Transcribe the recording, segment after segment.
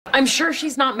I'm sure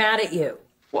she's not mad at you.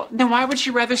 Well, then why would she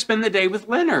rather spend the day with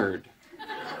Leonard?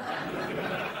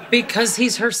 Because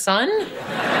he's her son?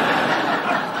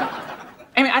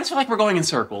 I mean, I just feel like we're going in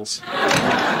circles.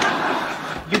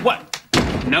 You what?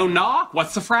 No knock?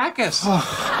 What's the fracas?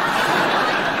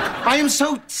 I am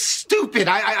so stupid.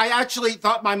 I actually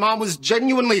thought my mom was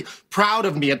genuinely proud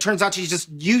of me. It turns out she's just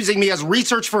using me as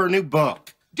research for a new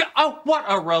book. Oh, what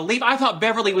a relief. I thought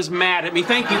Beverly was mad at me.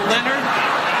 Thank you, Leonard.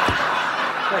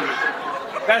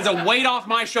 That is a weight off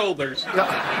my shoulders.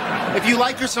 If you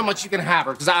like her so much, you can have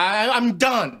her, because I'm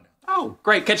done. Oh,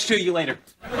 great. Catch two of you later.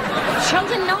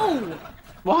 Sheldon, no.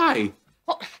 Why?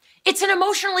 Well, it's an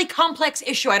emotionally complex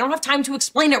issue. I don't have time to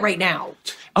explain it right now.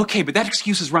 Okay, but that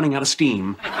excuse is running out of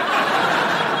steam.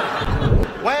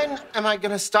 When am I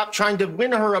going to stop trying to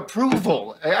win her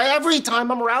approval? Every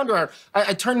time I'm around her,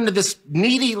 I turn into this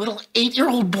needy little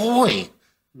 8-year-old boy.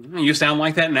 You sound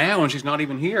like that now, and she's not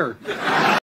even here.